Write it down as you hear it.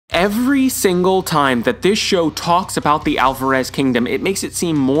Every single time that this show talks about the Alverez kingdom, it makes it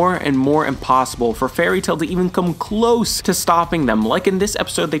seem more and more impossible for Fairy Tail to even come close to stopping them. Like in this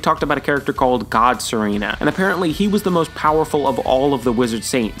episode, they talked about a character called God Serena, and apparently he was the most powerful of all of the Wizard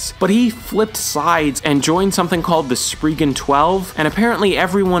Saints. But he flipped sides and joined something called the Spriggan 12, and apparently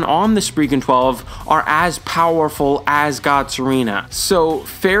everyone on the Spriggan 12 are as powerful as God Serena. So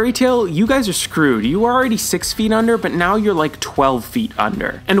Fairy Tail, you guys are screwed. You were already 6 feet under, but now you're like 12 feet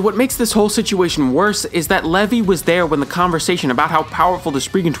under. And what makes this whole situation worse is that Levy was there when the conversation about how powerful the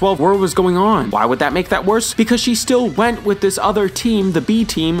Spriggan 12 were was going on. Why would that make that worse? Because she still went with this other team, the B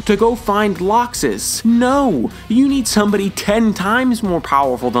team, to go find Loxus. No, you need somebody 10 times more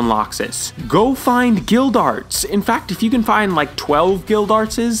powerful than Loxus. Go find Guildarts. In fact, if you can find like 12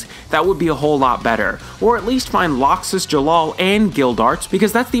 Guildartses, that would be a whole lot better. Or at least find Loxus, Jalal, and Guildarts,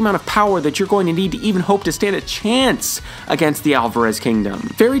 because that's the amount of power that you're going to need to even hope to stand a chance against the Alverez kingdom.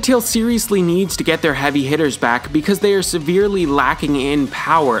 Fairy Tail seriously needs to get their heavy hitters back because they are severely lacking in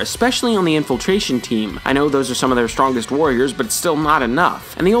power, especially on the infiltration team. I know those are some of their strongest warriors, but it's still not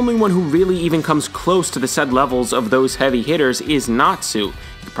enough. And the only one who really even comes close to the said levels of those heavy hitters is Natsu.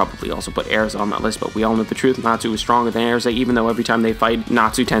 You could probably also put Erza on that list, but we all know the truth. Natsu is stronger than Erza, even though every time they fight,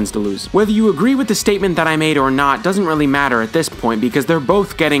 Natsu tends to lose. Whether you agree with the statement that I made or not doesn't really matter at this point, because they're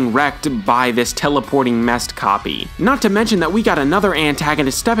both getting wrecked by this teleporting messed copy. Not to mention that we got another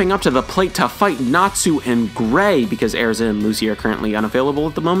antagonist stepping up to the plate to fight Natsu and Gray, because Erza and Lucy are currently unavailable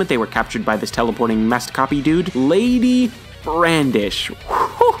at the moment. They were captured by this teleporting messed copy dude. Lady Brandish.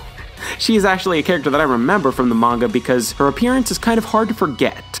 Whew. She is actually a character that I remember from the manga because her appearance is kind of hard to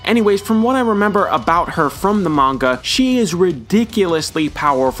forget. Anyways, from what I remember about her from the manga, she is ridiculously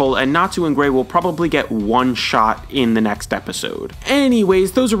powerful, and Natsu and Gray will probably get one shot in the next episode.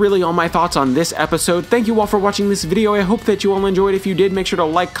 Anyways, those are really all my thoughts on this episode. Thank you all for watching this video. I hope that you all enjoyed. If you did, make sure to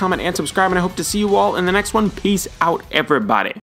like, comment, and subscribe, and I hope to see you all in the next one. Peace out, everybody.